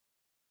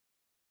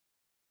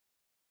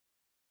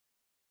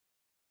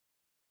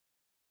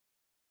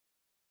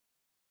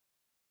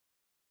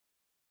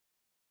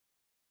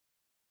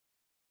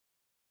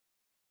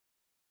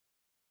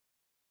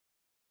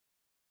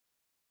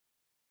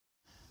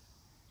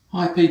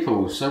Hi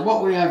people, so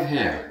what we have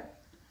here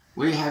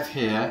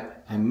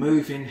a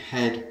moving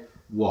head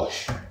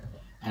wash,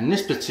 and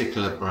this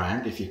particular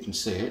brand, if you can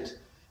see it,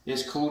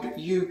 is called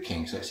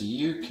U-King. So it's a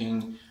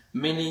U-King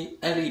mini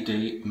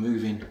LED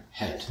moving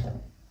head.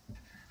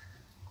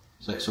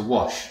 So it's a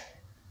wash.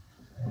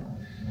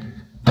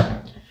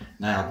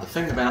 Now the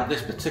thing about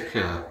this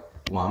particular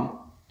wash,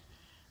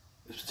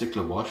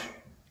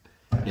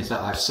 is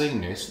that I've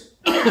seen this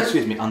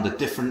excuse me, under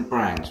different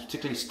brands,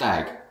 particularly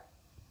Stag.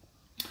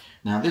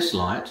 Now this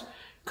light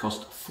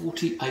cost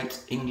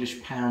 £48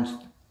 English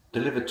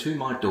delivered to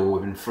my door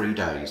within 3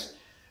 days,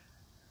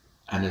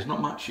 and there's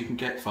not much you can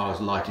get as far as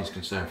lighting is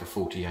concerned for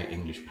 £48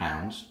 English.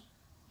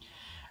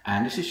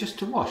 And this is just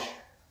to wash,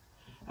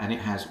 and it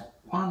has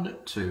 1,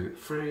 2,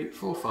 3,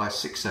 4, 5,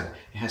 6, 7.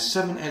 It has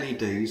 7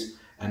 LEDs,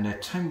 and they're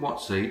 10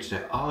 watts each.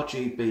 They're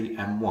RGB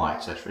and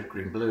white, so that's red,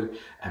 green, blue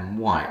and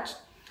white,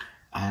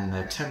 and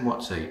they're 10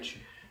 watts each.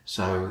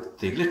 So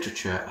the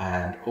literature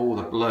and all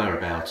the blur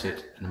about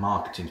it and the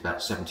marketing is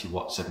about 70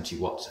 watts, 70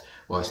 watts.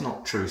 Well, it's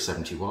not true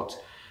 70 watts.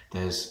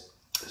 There's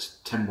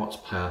 10 watts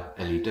per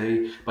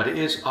LED, but it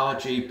is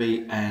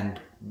RGB and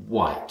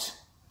white.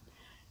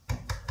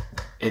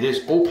 It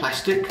is all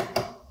plastic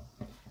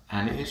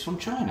and it is from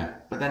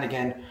China. But then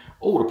again,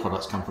 all the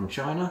products come from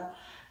China,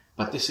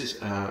 but this is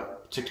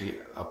particularly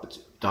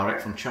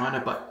direct from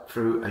China, but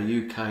through a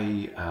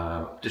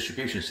UK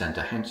distribution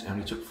centre, hence it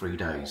only took 3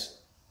 days.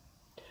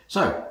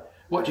 So,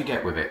 what do you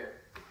get with it?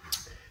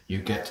 You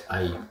get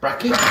a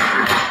bracket,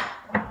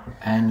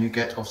 and you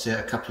get obviously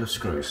a couple of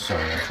screws.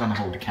 Sorry, I'm trying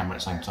to hold the camera at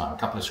the same time. A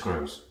couple of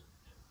screws.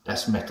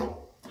 That's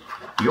metal.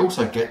 You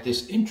also get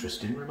this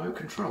interesting remote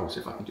control. So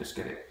if I can just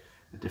get it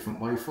a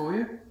different way for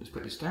you. Let's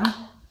put this down.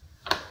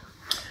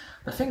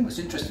 The thing that's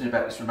interesting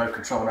about this remote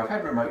control, and I've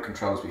had remote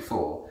controls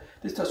before,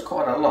 this does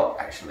quite a lot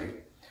actually.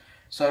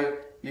 So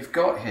you've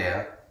got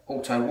here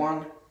Auto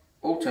 1,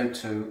 Auto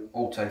 2,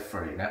 Auto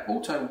 3. Now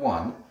Auto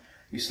 1,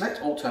 you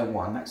select Auto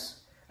 1,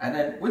 and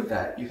then with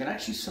that you can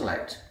actually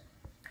select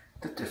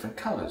the different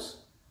colours.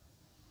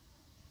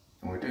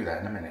 And we'll do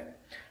that in a minute.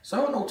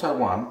 So on Auto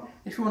 1,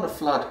 if you want to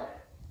flood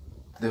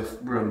the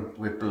room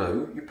with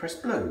blue, you press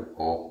blue,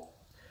 or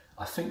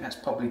I think that's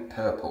probably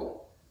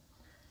purple.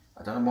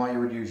 I don't know why you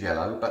would use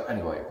yellow, but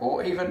anyway,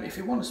 or even if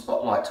you want a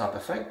spotlight type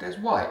effect, there's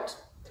white.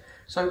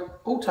 So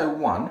Auto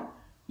 1,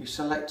 you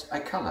select a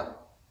colour.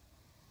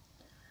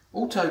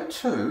 Auto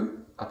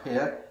 2 up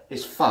here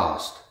is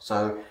fast,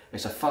 so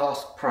it's a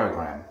fast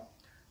program.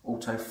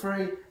 Auto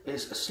 3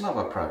 is a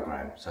slower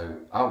program, so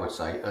I would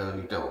say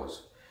early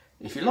doors.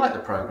 If you like the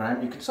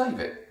program, you can save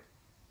it.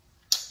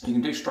 You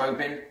can do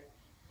strobing,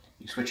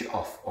 you switch it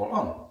off or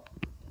on.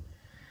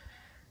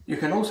 You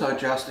can also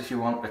adjust if you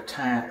want the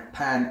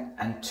pan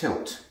and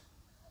tilt.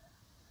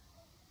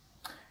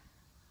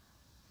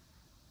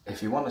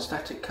 If you want a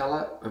static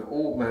colour with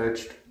all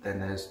merged,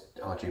 then there's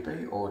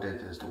RGB or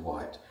there's the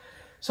white.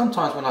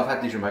 Sometimes when I've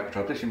had these remote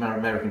controls, especially my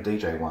American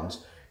DJ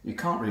ones, you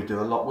can't really do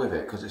a lot with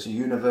it because it's a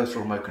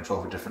universal remote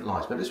control for different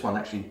lights, but this one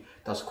actually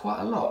does quite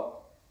a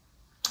lot.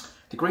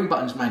 The green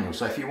button's manual,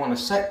 so if you want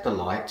to set the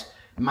light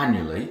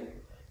manually,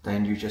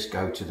 then you just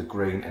go to the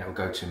green and it will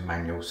go to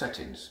manual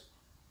settings.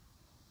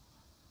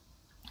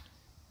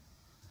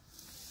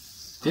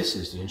 This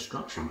is the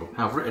instruction book.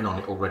 Now, I've written on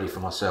it already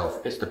for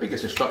myself. It's the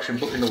biggest instruction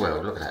book in the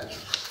world, look at that.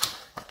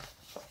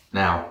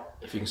 Now,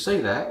 if you can see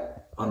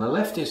that, on the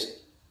left is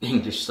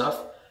English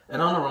stuff,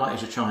 and on the right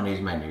is a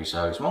Chinese menu,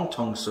 so it's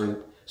wonton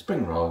soup,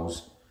 spring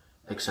rolls,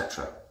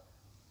 etc.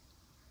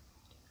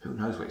 Who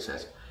knows what it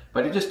says?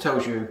 But it just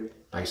tells you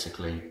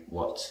basically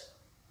what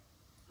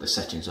the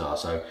settings are.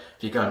 So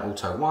if you go in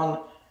Auto 1,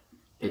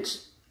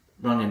 it's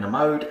running the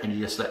mode and you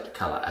just select the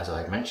colour, as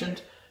I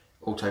mentioned.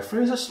 Auto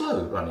 3 is a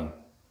slow running,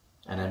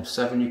 and then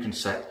 7 you can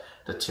set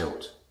the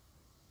tilt.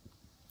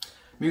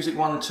 Music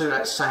 1 and 2,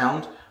 that's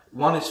sound.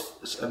 One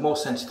is more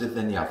sensitive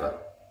than the other.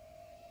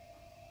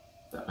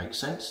 That makes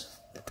sense.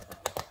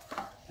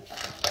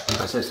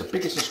 As I say, it's the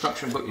biggest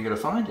instruction book you're going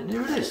to find, and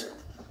here it is.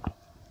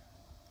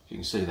 You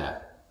can see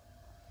that.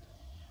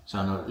 So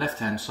on the left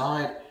hand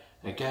side,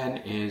 again,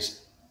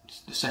 is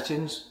the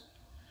settings.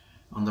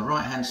 On the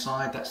right hand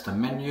side, that's the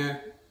menu.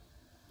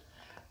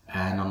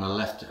 And on the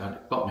left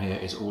bottom here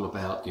is all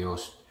about your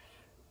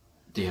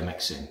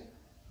DMXing.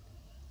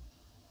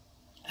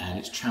 And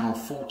it's channel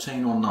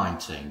 14 or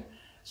 19.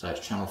 So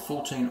it's channel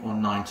 14 or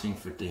 19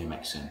 for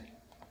DMXing.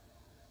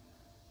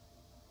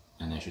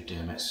 And there's your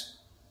DMX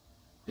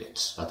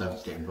bits. I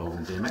don't get involved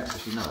in DMX,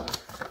 as you know.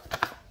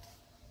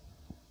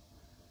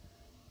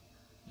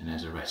 And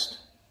there's the rest.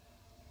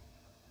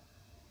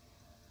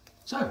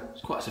 So,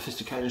 it's quite a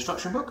sophisticated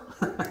instruction book.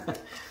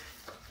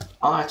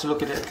 I had to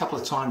look at it a couple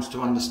of times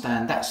to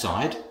understand that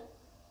side,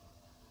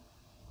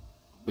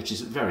 which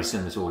is very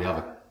similar to all the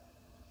other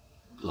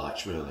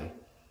lights, really.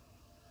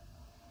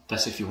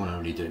 That's if you want to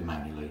really do it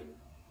manually.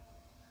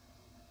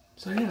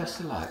 So yeah, that's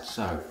the light.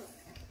 So,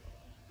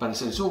 but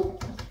it's all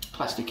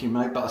plasticky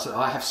made, but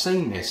I have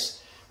seen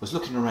this, was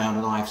looking around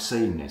and I've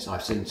seen this.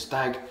 I've seen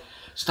Stag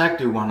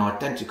do one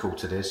identical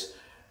to this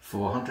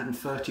for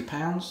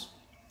 £130.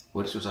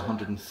 Well, this was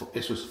 104,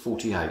 this was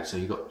 48, so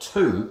you got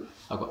two.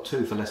 I got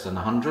two for less than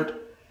 100,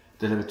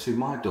 delivered to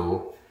my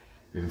door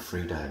within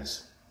 3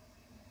 days.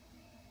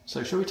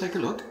 So shall we take a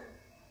look?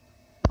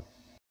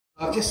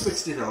 I've just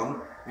switched it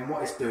on, and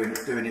what it's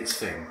doing its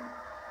thing.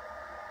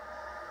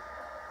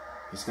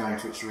 It's going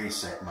to its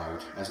reset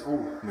mode, as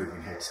all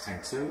moving heads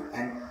tend to,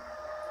 and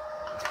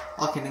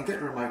I can then get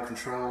the remote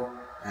control,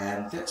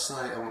 and let's say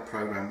I want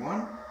program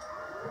 1.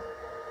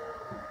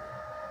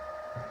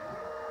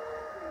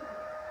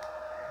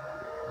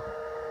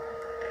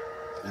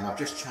 And I've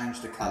just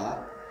changed the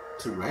colour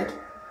to red,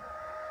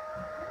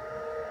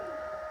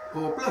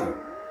 or blue,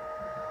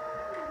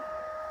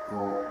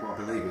 or what I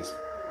believe is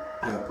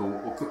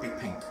purple, or could be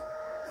pink.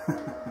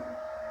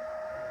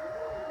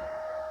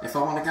 If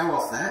I want to go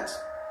off that,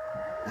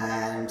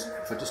 and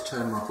if I just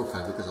turn my book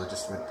over because I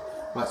just read,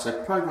 right,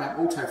 so program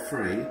auto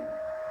free,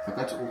 if I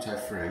go to auto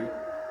free,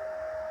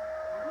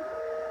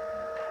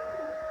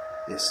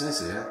 it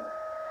says here,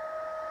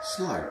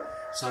 slow.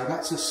 So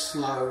that's a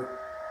slow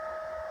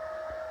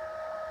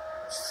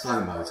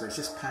mode, so it's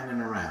just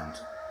panning around.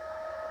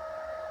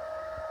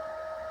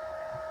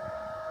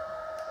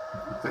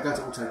 If I go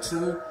to auto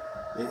 2,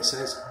 it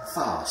says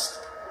fast.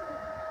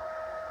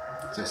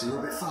 So it's a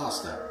little bit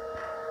faster.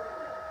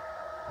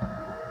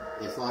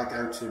 If I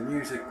go to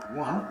music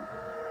 1,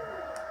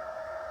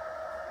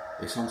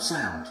 it's on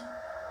sound.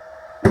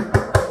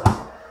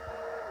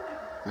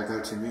 If I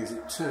go to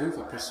music 2, if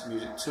I press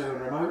music 2 on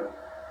the remote,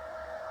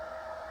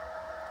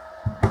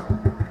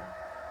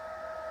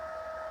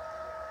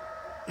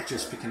 it's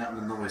just picking up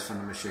the noise from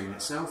the machine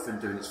itself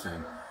and doing its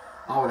thing.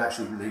 I would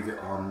actually leave it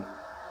on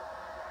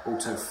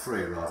auto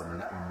 3 rather than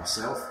that one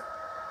myself,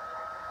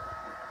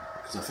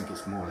 because I think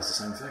it's more or less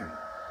the same thing.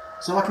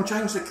 So I can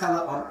change the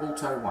colour on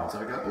auto 1. So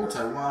I go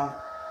auto 1,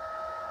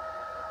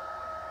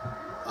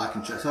 I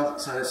can change.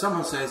 So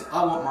someone says,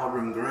 I want my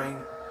room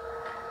green.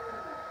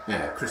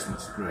 Yeah,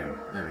 Christmas green,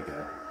 there we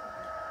go.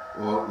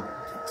 Or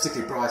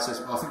particularly bright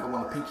says, I think I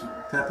want a pinky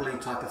purpley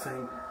type of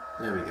thing.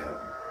 There we go.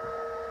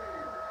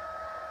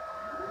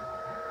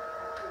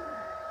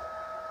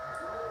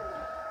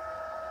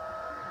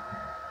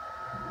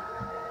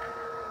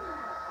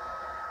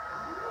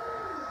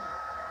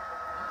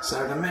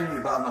 So the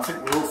menu button, I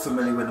think we're all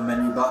familiar with the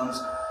menu buttons.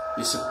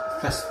 You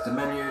press the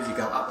menus, you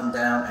go up and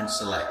down and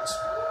select.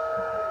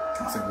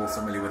 I think we're all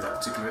familiar with that,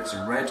 particularly it's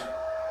in red.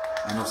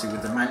 And obviously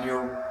with the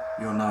manual,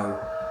 you'll know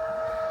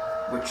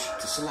which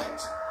to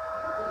select.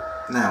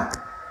 Now,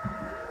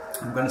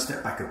 I'm going to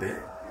step back a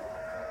bit.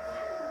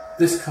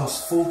 This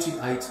costs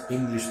 48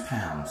 English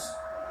pounds.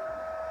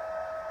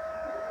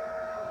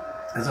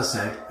 As I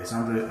said, it's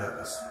under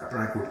a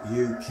brand called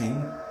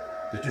U-King.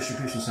 The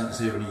distribution centre's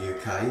here in the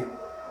UK.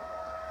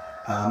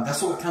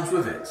 That's all that comes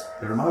with it.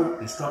 The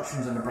remote,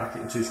 instructions and a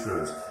bracket and 2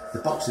 screws. The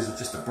boxes are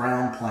just a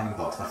brown plain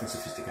box, nothing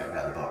sophisticated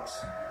out of the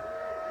box.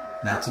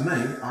 Now to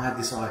me, I had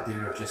this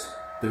idea of just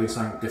doing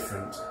something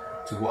different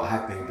to what I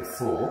had been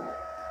before.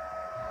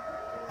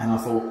 And I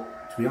thought,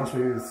 to be honest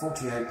with you, with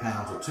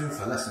 £48 or 2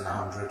 for less than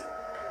 100,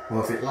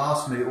 well, if it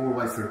lasts me all the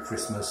way through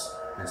Christmas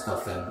and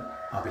stuff, then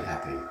I'll be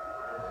happy.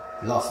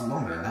 If it lasts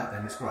longer than that,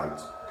 then it's great.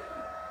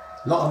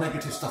 A lot of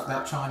negative stuff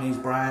about Chinese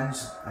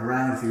brands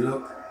around, if you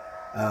look.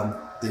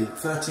 The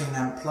 13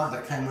 amp plug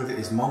that came with it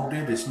is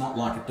moulded. It's not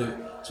like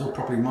it's all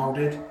properly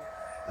moulded.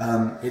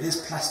 It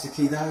is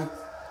plasticky though,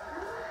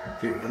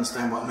 if you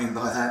understand what I mean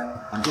by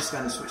that. I'm just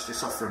going to switch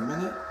this off for a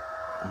minute.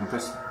 I'm going to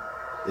press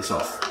this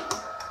off.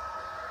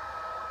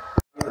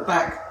 At the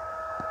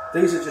back,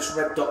 these are just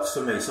red dots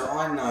for me, so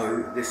I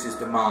know this is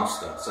the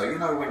master. So you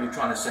know when you're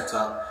trying to set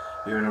up,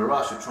 you're in a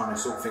rush, you're trying to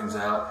sort things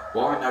out,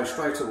 well I know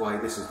straight away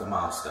this is the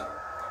master.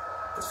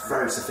 It's a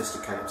very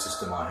sophisticated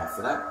system I have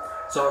for that.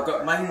 So I've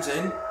got mains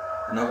in,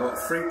 and I've got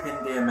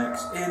 3-pin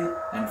DMX in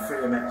and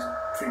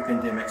 3-pin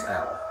DMX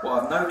out.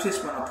 What I've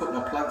noticed when I put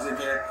my plugs in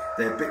here,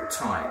 they're a bit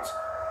tight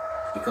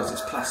because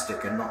it's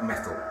plastic and not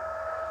metal.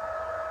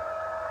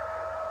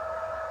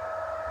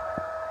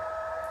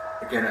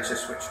 Again, it's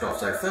just switched off.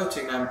 So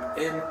 13 amp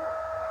in,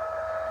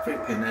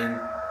 3-pin in,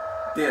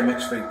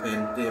 DMX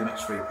 3-pin, DMX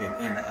 3-pin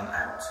in and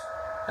out.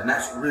 And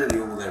that's really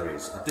all there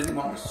is. I didn't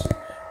want this.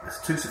 It's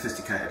too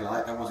sophisticated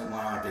light, that wasn't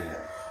my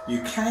idea.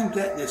 You can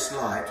get this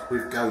light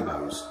with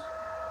gobos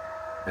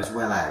as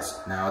well as.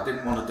 Now I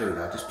didn't want to do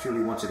that, I just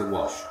purely wanted a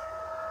wash.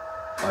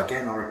 But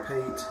again, I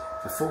repeat,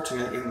 for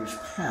 48 English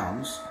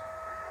pounds,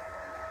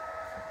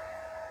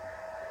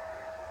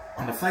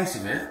 on the face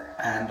of it,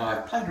 and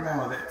I've played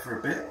around with it for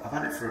a bit, I've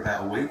had it for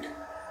about a week,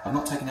 I've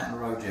not taken it out on the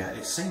road yet,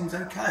 it seems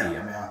okay.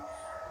 I mean, I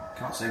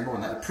can't say more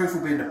than that. The proof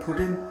will be in the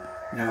pudding,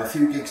 you know, a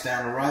few gigs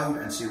down the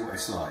road and see what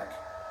it's like.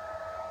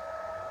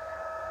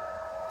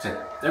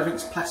 So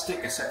everything's plastic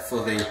except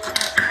for the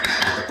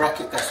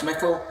bracket, that's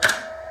metal.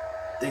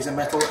 These are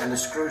metal and the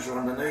screws are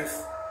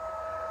underneath.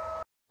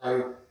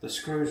 So the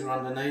screws are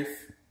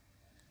underneath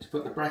to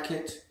put the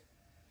bracket.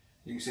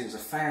 You can see there's a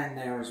fan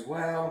there as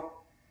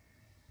well.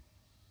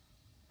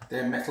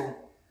 They're metal,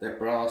 they're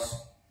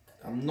brass.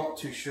 I'm not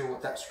too sure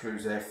what that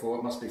screw's there for.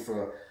 It must be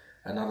for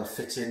another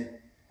fitting,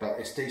 but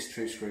it's these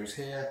 2 screws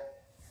here.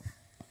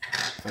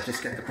 if I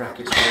just get the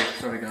brackets,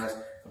 sorry guys,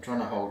 I'm trying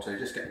to hold, so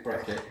just get the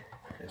bracket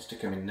and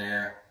stick them in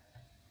there,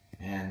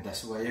 and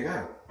that's the way you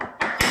go.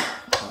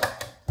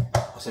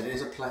 I said it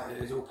is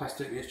all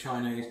plastic, it is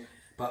Chinese,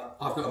 but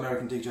I've got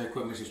American DJ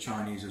equipment which is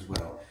Chinese as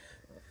well.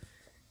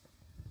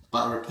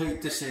 But I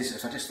repeat, this is,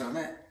 if I just film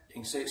it, you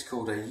can see it's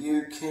called a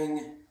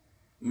U-King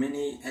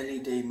Mini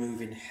LED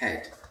Moving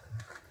Head.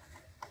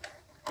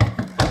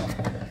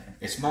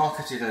 It's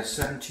marketed as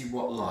 70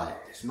 watt light.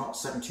 It's not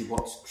 70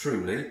 watts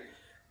truly.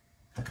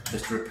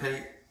 Just to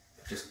repeat,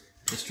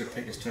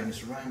 let's turn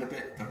this around a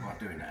bit. I don't like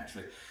doing that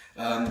actually.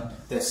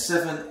 There's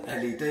 7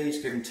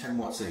 LEDs giving 10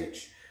 watts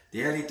each.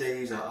 The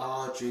LEDs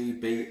are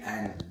RGB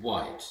and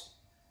white.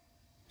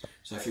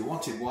 So if you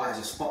wanted white as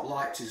a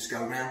spotlight to just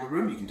go around the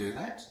room, you can do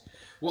that.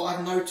 What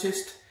I've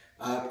noticed,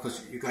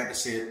 because you're going to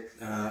see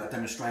a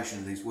demonstration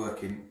of these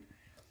working,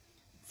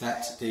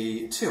 that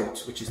the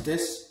tilt, which is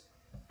this,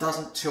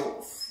 doesn't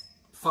tilt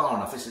far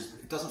enough.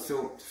 It doesn't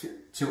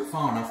tilt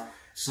far enough,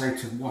 say,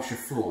 to wash a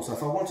floor. So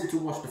if I wanted to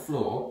wash the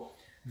floor,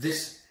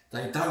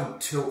 they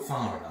don't tilt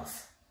far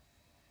enough.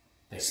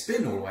 They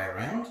spin all the way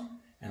around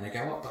and they go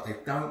up, but they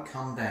don't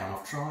come down.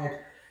 I've tried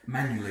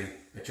manually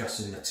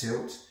adjusting the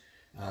tilt,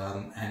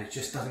 and it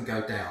just doesn't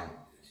go down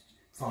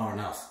far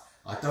enough.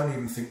 I don't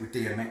even think with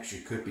DMX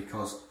you could,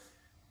 because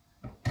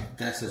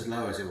that's as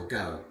low as it will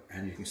go,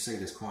 and you can see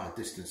there's quite a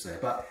distance there.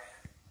 But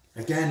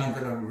again, I'm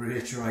going to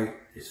reiterate,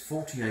 it's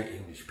 48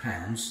 English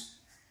pounds.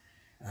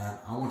 I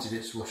wanted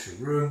it to wash a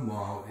room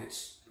while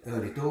it's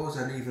early doors,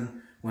 and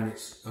even when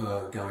it's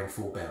going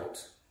full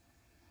belt.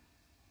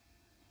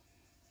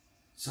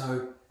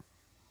 So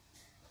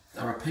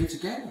I repeat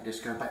again, I'll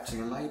just go back to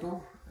the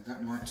label. I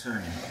don't mind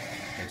turning it.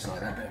 It's like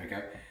that, there we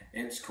go.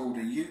 It's called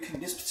a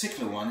U-King. This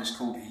particular one is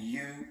called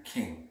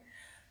U-King.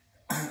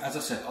 As I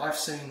said, I've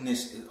seen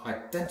this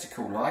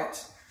identical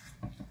light.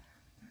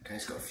 Okay,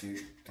 it's got a few,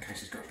 the case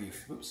has got a few,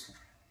 whoops.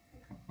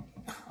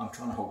 I'm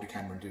trying to hold the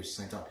camera and do it at the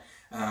same time.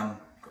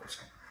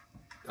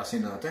 I've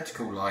seen an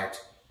identical light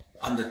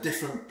under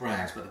different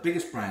brands, but the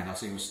biggest brand I've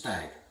seen was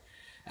Stag,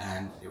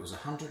 and it was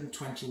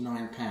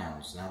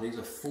 £129. Now these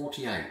are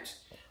 48.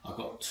 I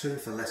got 2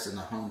 for less than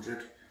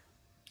 100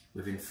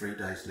 within 3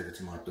 days delivered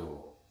to my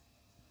door.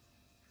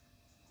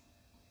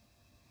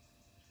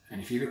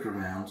 And if you look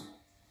around,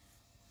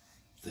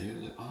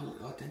 they are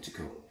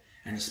identical,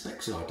 and the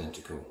specs are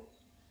identical.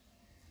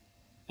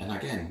 And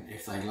again,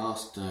 if they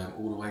last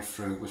all the way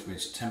through, which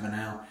means September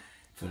now,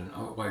 for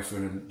all the way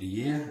through the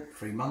year,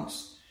 3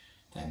 months,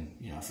 then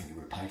I think it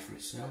would pay for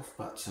itself.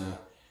 But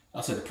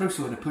I said the proof's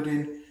in the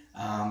pudding.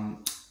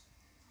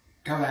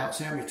 Go out,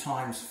 see how many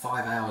times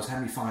 5 hours, how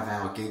many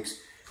 5-hour gigs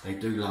they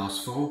do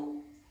last for.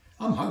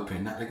 I'm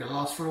hoping that they're going to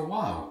last for a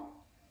while.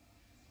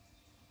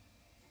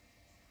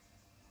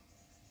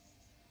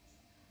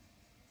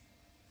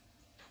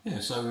 Yeah,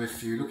 so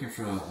if you're looking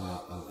for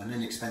an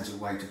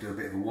inexpensive way to do a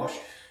bit of a wash,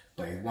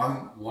 but it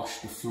won't wash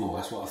the floor,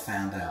 that's what I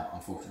found out,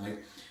 unfortunately.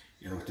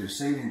 You'll do the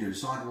ceiling, do the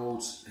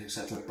sideboards,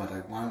 etc., but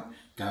it won't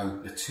go,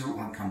 the tilt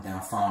won't come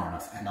down far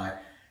enough. And I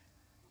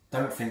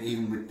don't think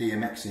even with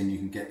DMX in you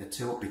can get the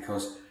tilt,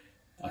 because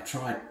I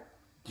tried,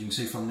 you can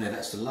see from there,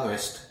 that's the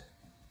lowest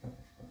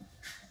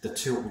the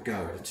tilt will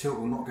go. The tilt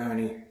will not go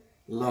any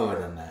lower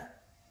than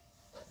that.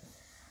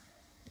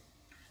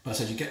 But I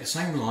said you get the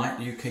same light,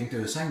 you can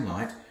do the same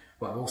light,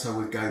 but also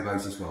with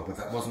gobos as well, but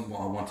that wasn't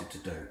what I wanted to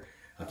do.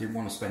 I didn't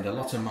want to spend a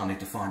lot of money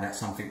to find out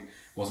something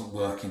wasn't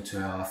working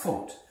to our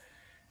fault.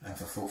 And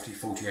for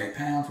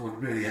 £48, well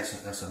really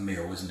that's a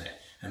meal, isn't it?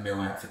 A meal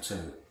out for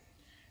 2.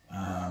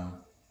 And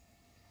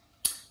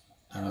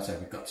I said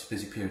we've got a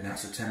busy period now,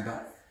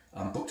 September.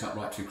 I'm booked up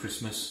right through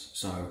Christmas,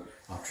 so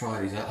I'll try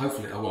these out.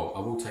 Hopefully, I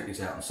will take these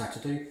out on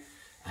Saturday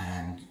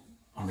and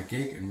on the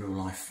gig in real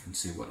life and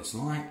see what it's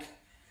like.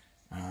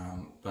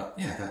 But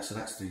yeah,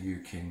 that's the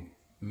U-King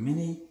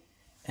Mini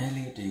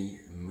LED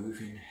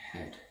Moving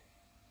Head.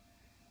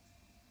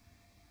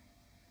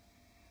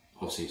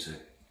 Obviously,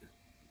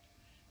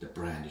 the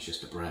brand is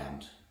just a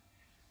brand.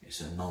 It's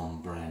a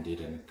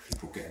non-branded, and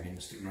people get them in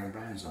and stick their own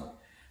brands on.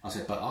 I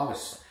said, but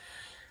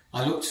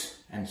I looked,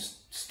 and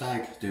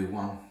Stag do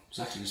one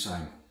exactly the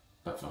same,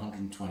 but for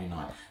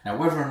 129. Now,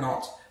 whether or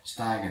not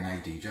Stag and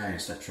ADJ,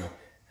 etc.,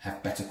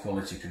 have better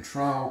quality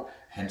control,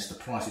 hence the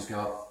prices go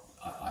up,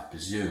 I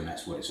presume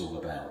that's what it's all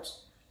about.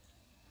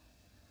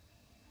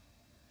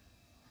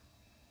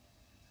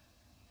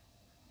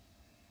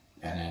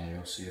 And then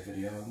you'll see a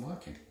video of them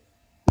working.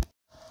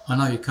 I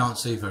know you can't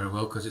see very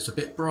well because it's a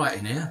bit bright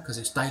in here, because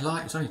it's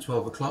daylight. It's only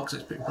 12 o'clock, so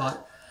it's a bit bright.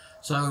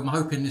 So I'm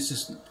hoping this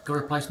is going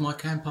to replace my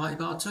Can Party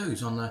Bar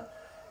 2s on the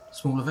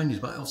smaller venues,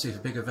 but obviously for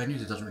bigger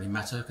venues it doesn't really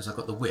matter because I've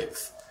got the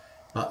width.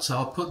 But so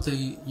I'll put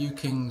the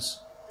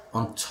U-Kings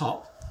on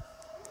top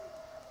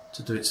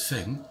to do its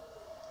thing,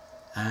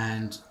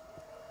 and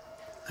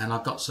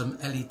I've got some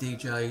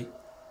Ledj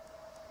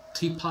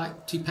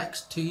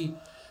Tpix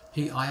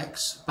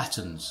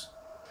Battens.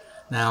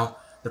 Now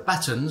the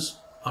battens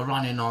are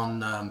running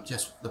on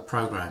just the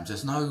programs.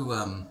 There's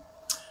no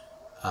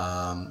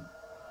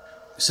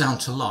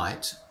sound to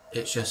light.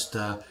 It's just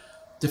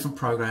different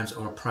programs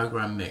or a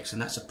program mix,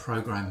 and that's a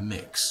program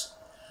mix.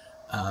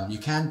 You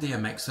can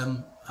DMX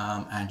them,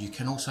 and you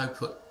can also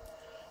put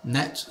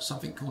net,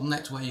 something called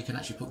net, where you can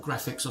actually put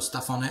graphics or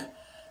stuff on it.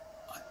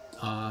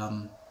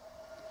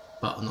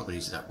 But I'm not going to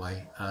use it that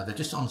way. They're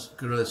just on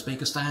Gorilla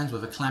speaker stands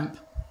with a clamp,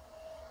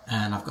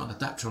 and I've got an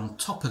adapter on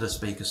top of the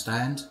speaker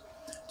stand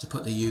to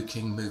put the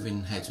U-King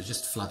moving heads, or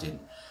just flooding.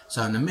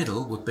 So in the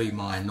middle would be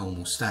my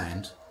normal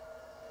stand,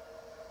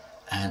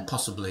 and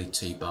possibly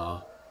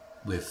T-bar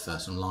with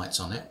some lights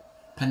on it,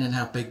 depending on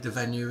how big the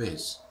venue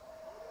is.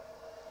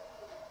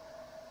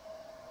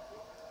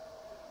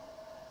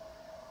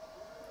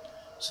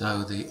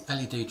 So the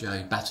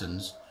Ledj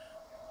Battens,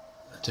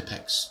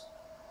 Tpix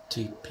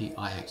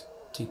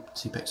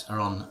are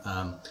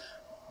on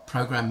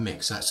program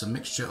mix. That's a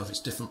mixture of its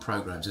different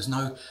programs. There's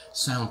no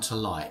sound to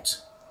light.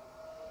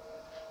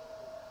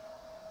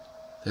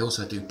 They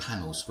also do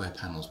panels, square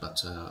panels,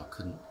 but I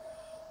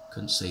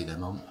couldn't see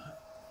them on.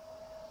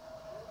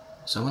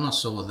 So when I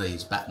saw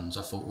these Battens,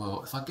 I thought,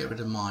 well, if I get rid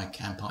of my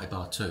Can Party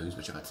Bar 2s,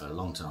 which I've had for a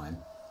long time.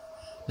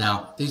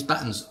 Now, these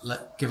Battens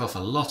give off a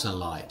lot of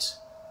light.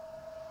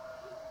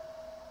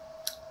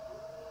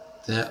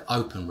 They're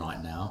open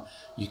right now.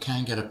 You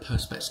can get a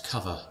Perspex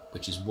cover,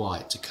 which is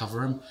white, to cover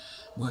them.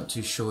 Weren't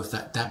too sure if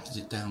that dampens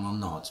it down or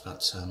not,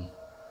 but so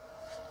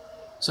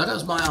that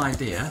was my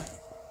idea.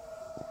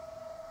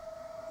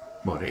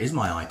 Well, it is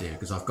my idea,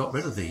 because I've got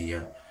rid of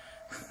the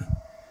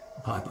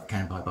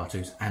Can Party Bar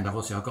 2s, and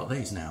obviously I've got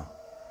these now.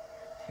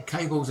 The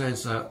cables,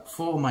 there's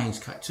 4 mains,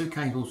 2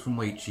 cables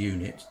from each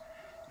unit,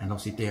 and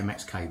obviously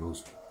DMX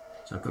cables.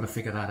 So I've got to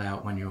figure that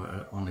out when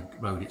you're on the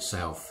road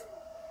itself.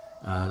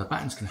 The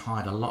Battens can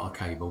hide a lot of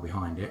cable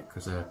behind it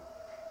because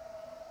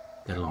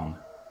they're long.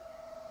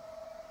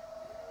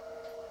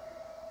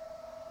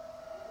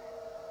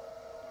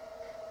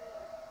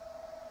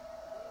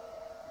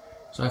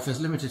 So if there's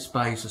limited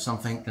space or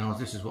something, then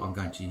this is what I'm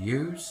going to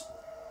use.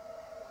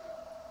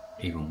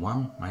 Even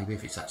one, maybe,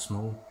 if it's that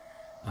small.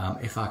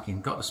 If I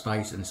can got the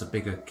space and it's a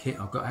bigger kit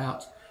I've got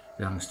out,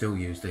 then I can still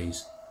use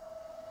these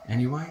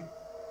anyway.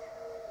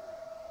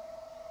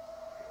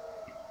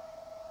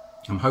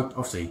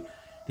 Obviously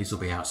these will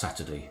be out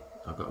Saturday.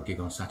 I've got a gig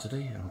on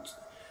Saturday. I'll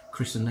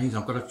christen these.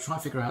 I've got to try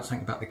and figure out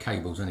something about the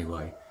cables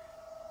anyway.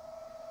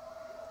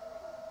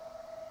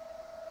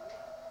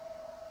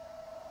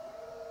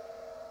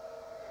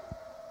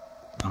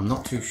 I'm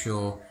not too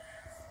sure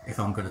if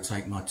I'm going to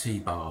take my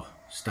T-bar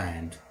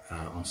stand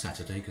on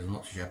Saturday, because I'm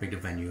not too sure how big the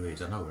venue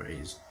is. I know where it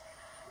is.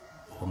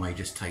 Or I may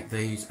just take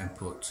these and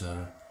put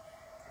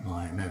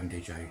my American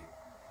DJ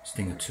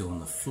Stinger 2 on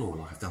the floor,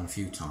 like I've done a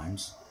few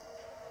times.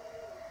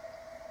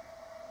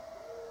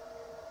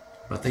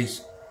 But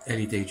these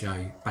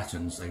Ledj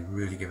Battens, they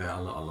really give out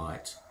a lot of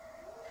light.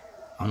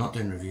 I'm not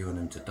doing a review on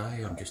them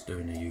today, I'm just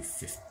doing the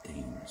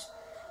U15s,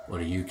 or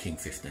the U-King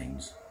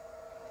 15s.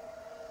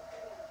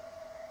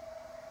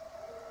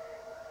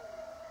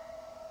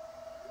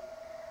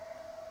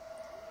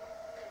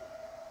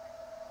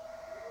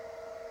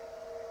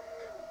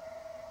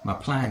 My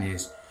plan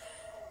is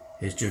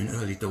during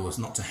early doors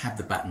not to have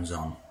the Battens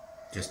on,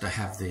 just to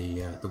have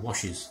the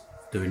washes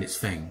doing its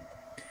thing,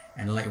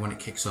 and later when it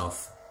kicks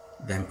off,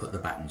 then put the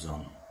Battens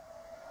on.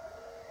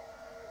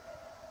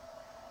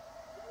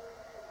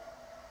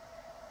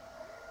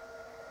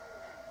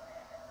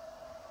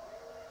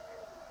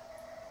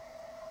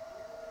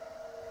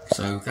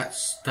 So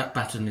that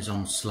Batten is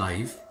on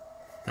slave.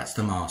 That's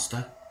the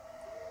master.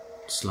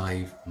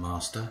 Slave,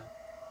 master.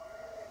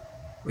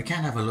 We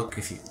can have a look,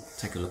 if you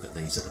take a look at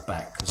these at the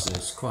back, because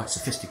they're quite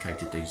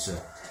sophisticated, these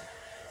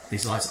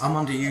lights. I'm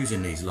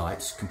underusing these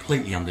lights,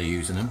 completely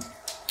underusing them,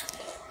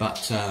 but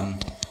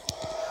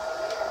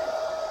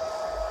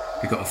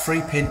we've got a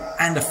 3-pin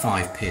and a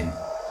 5-pin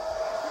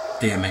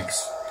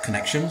DMX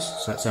connections,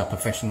 so that's how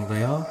professional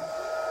they are.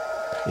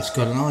 It's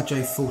got an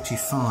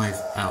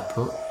RJ45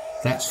 output.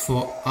 That's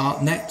for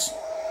ArtNet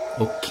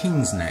or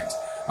KingsNet.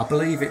 I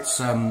believe it's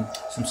some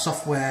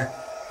software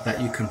that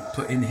you can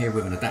put in here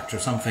with an adapter or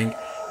something,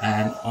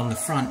 and on the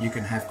front you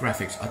can have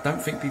graphics. I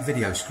don't think the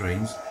video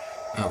screens,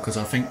 because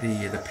I think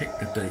the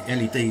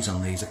LEDs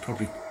on these are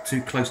probably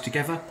too close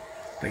together.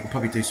 But you can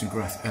probably do some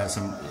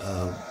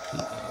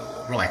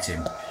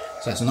writing.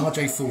 So that's an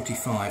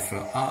RJ45 for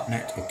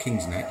ArtNet or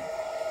KingsNet.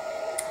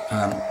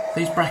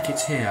 These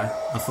brackets here,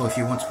 I thought if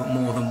you want to put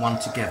more than one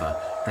together,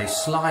 they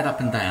slide up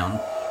and down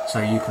so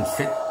you can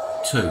fit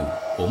 2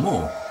 or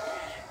more.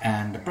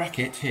 And the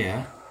bracket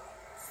here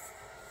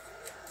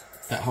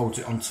that holds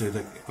it onto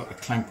got the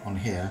clamp on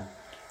here,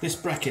 this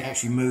bracket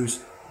actually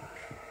moves,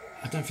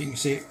 I don't think you can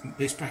see it,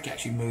 this bracket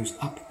actually moves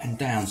up and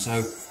down.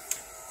 So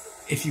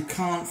if you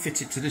can't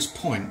fit it to this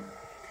point,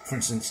 for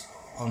instance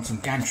on some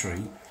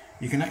gantry,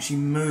 you can actually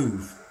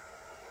move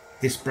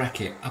this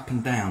bracket up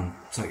and down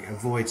so it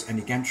avoids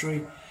any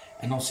gantry.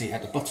 And obviously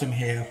at the bottom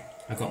here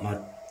I've got my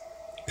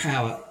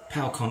power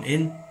con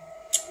in,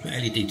 my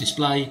LED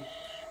display,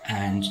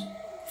 and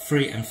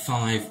 3 and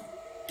 5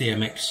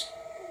 DMX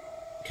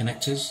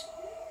connectors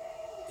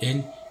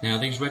in. Now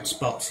these red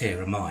spots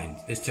here are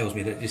mine. This tells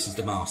me that this is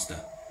the master.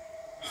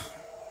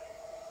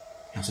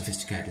 How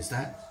sophisticated is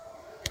that?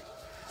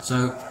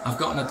 So I've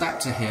got an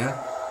adapter here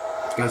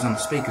that goes on the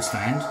speaker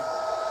stand.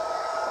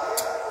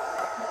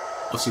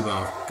 Obviously where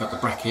I've got the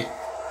bracket,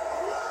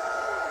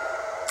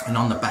 and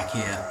on the back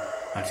here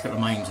I've just got the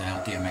mains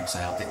out, DMX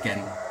out.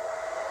 Again,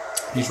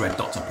 these red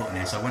dots I put in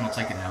here, so when I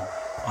take it out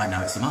I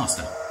know it's the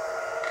master.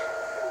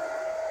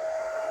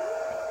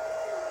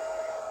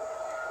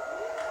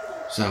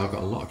 So I've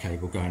got a lot of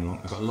cable going along,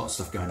 I've got a lot of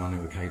stuff going on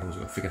here with cables,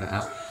 I've got to figure that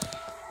out.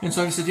 And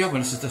so this is the other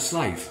one, this is the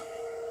slave.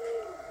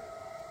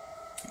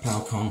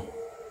 PowerCon.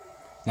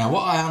 Now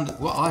what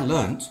I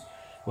learnt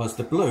was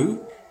the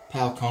blue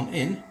PowerCon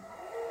in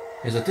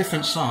is a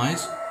different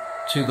size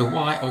to the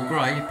white or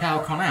grey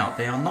PowerCon out.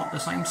 They are not the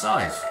same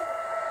size.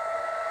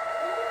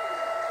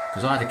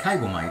 Because I had a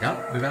cable made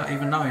up without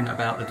even knowing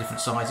about the different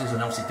sizes,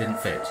 and obviously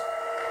didn't fit.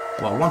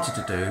 What I wanted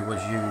to do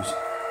was use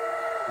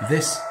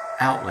this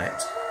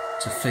outlet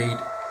to feed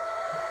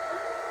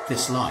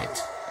this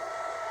light.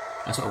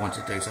 That's what I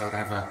wanted to do. So I'd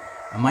have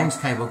a mains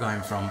cable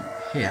going from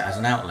here as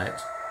an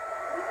outlet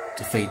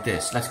to feed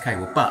this, less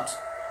cable. But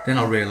then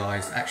I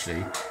realised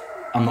actually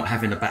I'm not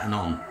having the batten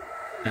on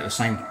at the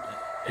same,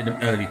 in the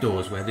early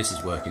doors where this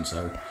is working.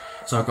 So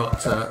I've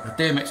got a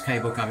DMX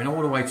cable coming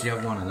all the way to the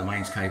other one and the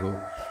mains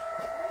cable.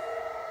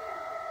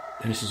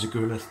 And this is a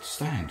Gorilla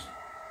stand.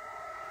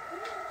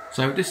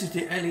 So this is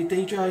the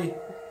Ledj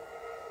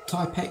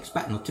Tpix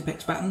Batten or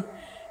Tipix Batten.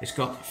 It's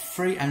got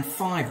 3 and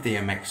 5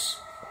 DMX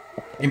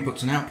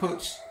inputs and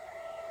outputs.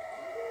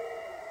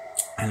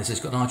 And it's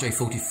got an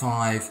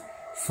RJ45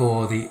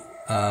 for the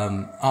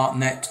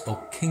ArtNet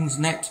or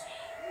KingsNet,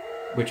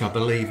 which I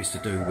believe is to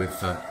do with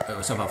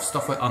some other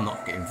software. I'm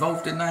not getting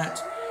involved in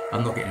that.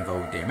 I'm not getting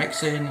involved with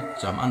DMXing,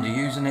 so I'm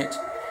underusing it.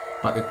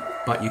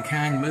 But you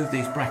can move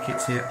these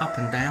brackets here up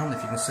and down,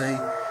 if you can see,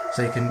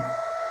 so you can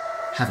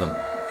have them.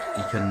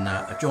 You can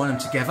join them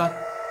together,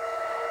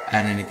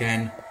 and then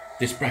again,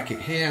 this bracket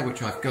here,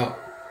 which I've got,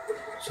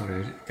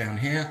 sorry, down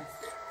here,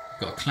 I've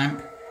got a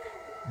clamp.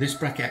 This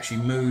bracket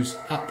actually moves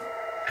up,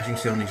 as you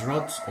can see on these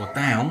rods, or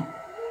down.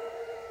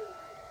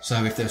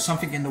 So if there's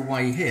something in the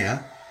way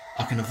here,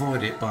 I can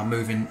avoid it by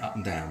moving up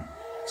and down.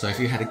 So if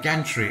you had a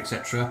gantry,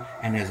 etc.,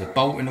 and there's a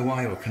bolt in the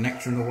way, or a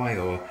connector in the way,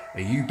 or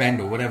a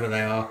U-bend, or whatever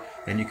they are,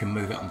 then you can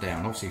move it up and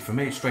down. Obviously, for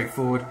me, it's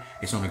straightforward.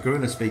 It's on a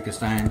Gorilla speaker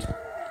stand,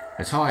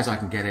 as high as I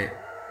can get it.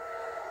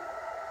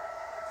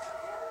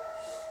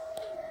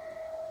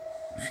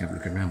 If you have a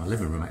look around my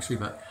living room, actually,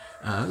 but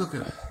look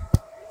at a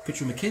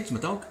picture of my kids, my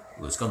dog.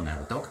 Well, it's gone now,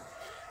 the dog.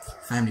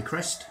 Family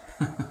crest.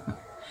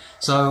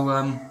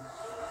 So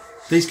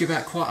these give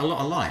out quite a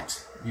lot of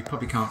light. You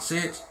probably can't see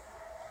it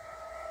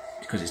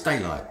because it's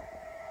daylight.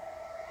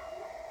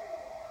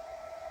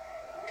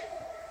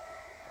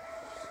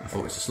 I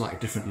thought it's a slightly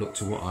different look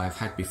to what I've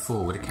had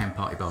before with the Cam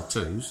Party Bar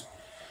 2s.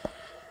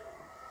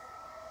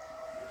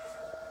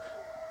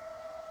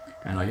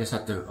 And I just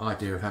had the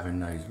idea of having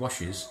those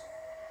washes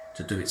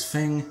to do its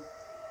thing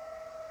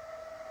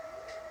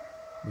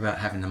without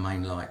having the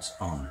main lights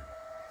on.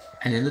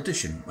 And in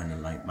addition, when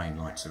the main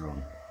lights are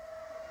on.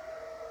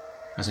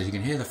 As you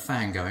can hear the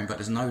fan going, but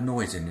there's no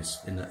noise in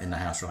the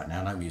house right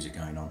now, no music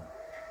going on.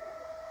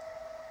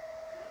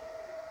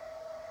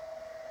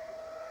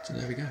 So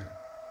there we go.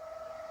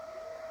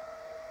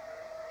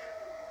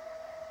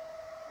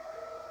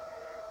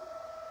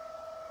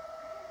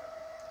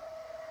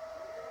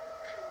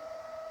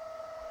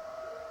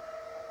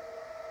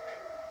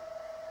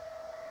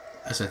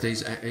 So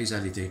these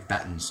Ledj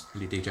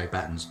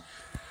Battens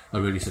are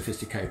a really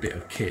sophisticated bit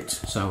of kit,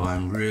 so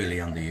I'm really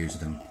underusing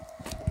them.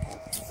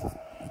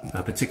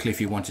 Particularly if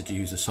you wanted to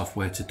use the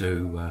software to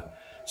do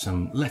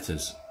some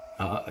letters.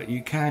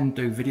 You can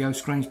do video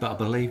screens, but I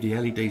believe the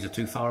LEDs are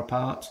too far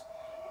apart.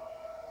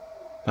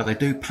 But they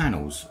do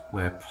panels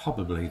where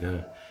probably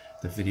the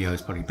video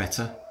is probably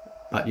better,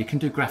 but you can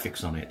do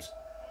graphics on it.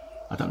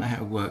 I don't know how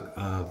to work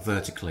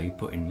vertically,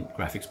 put in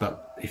graphics,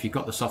 but if you've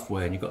got the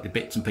software and you've got the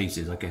bits and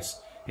pieces, I guess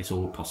it's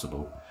all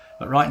possible.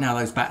 But right now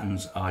those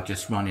battens are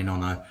just running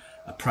on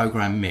a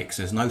program mix.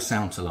 There's no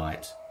sound to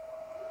light.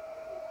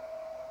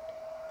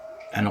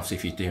 And obviously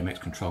if you DMX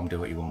control and do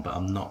what you want, but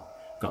I'm not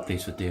got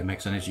these for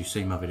DMX. And as you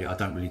see in my video, I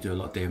don't really do a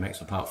lot of DMX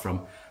apart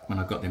from when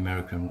I've got the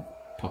American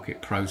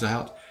Pocket Pros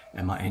out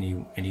and my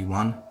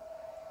NE1.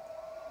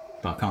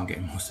 But I can't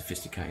get more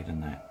sophisticated than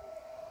that.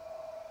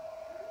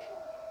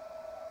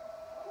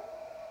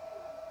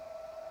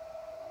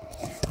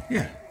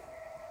 Yeah.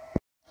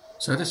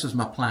 So this was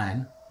my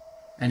plan,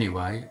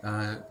 anyway,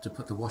 to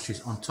put the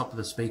washes on top of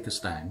the speaker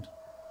stand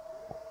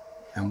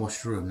and wash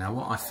through them. Now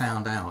what I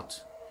found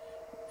out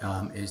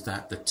is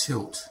that the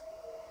tilt,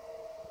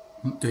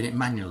 doing it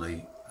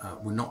manually,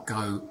 will not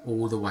go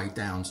all the way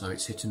down so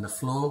it's hitting the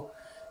floor.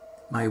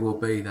 May well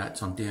be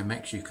that on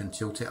DMX you can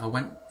tilt it. I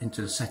went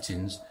into the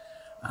settings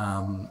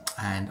and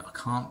I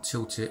can't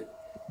tilt it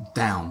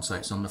down so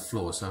it's on the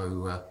floor,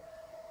 so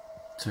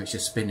it's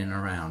just spinning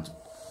around.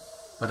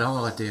 But the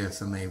whole idea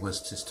for me was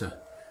just to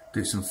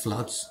do some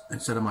floods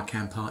instead of my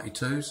Cam Party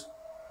 2s.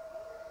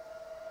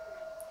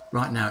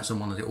 Right now it's on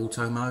one of the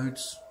auto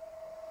modes.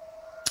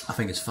 I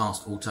think it's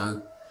fast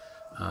auto.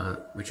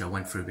 which I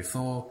went through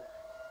before.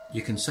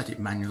 You can set it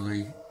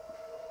manually,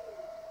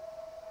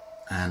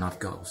 and I've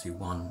got obviously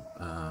one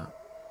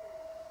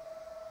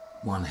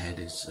head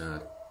is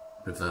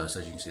reverse,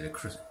 as you can see the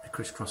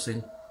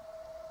crisscrossing.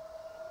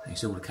 You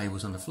see all the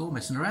cables on the floor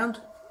messing around.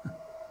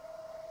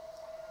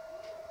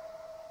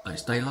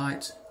 It's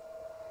daylight.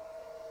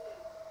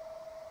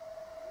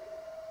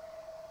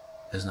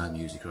 There's no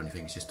music or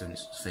anything, it's just doing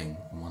its thing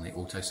on one of the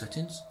auto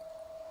settings.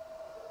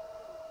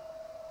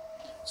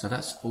 So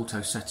that's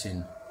auto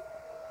setting.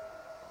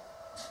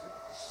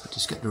 But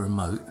just get the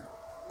remote.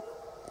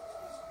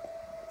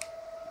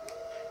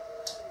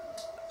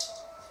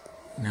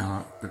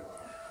 Now,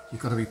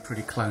 you've got to be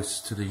pretty close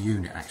to the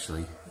unit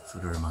actually for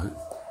the remote.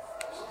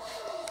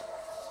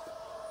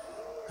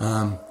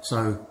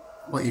 So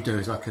what you do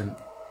is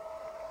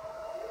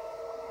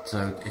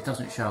so it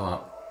doesn't show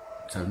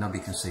up, so nobody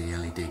can see the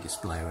LED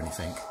display or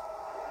anything.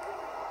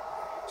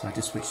 So I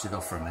just switched it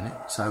off for a minute.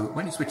 So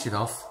when you switch it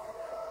off,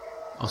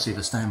 obviously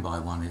the standby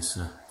one is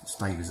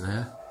stays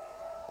there.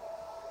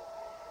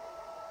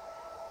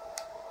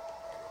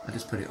 I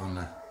just put it on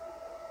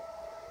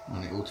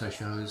the auto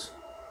shows.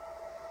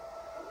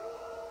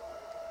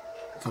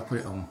 If I put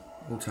it on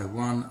auto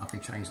 1, I can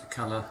change the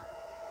colour.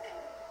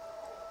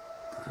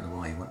 I don't know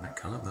why you want that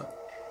colour, but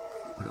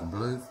put it on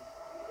blue.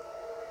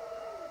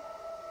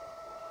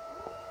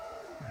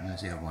 And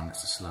there's the other one,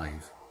 that's the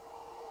slave.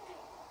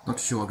 Not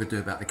sure what I could do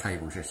about the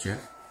cables just yet,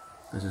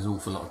 because there's an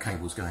awful lot of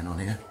cables going on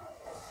here.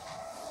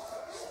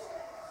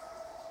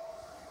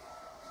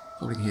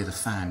 Probably can hear the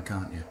fan,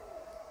 can't you?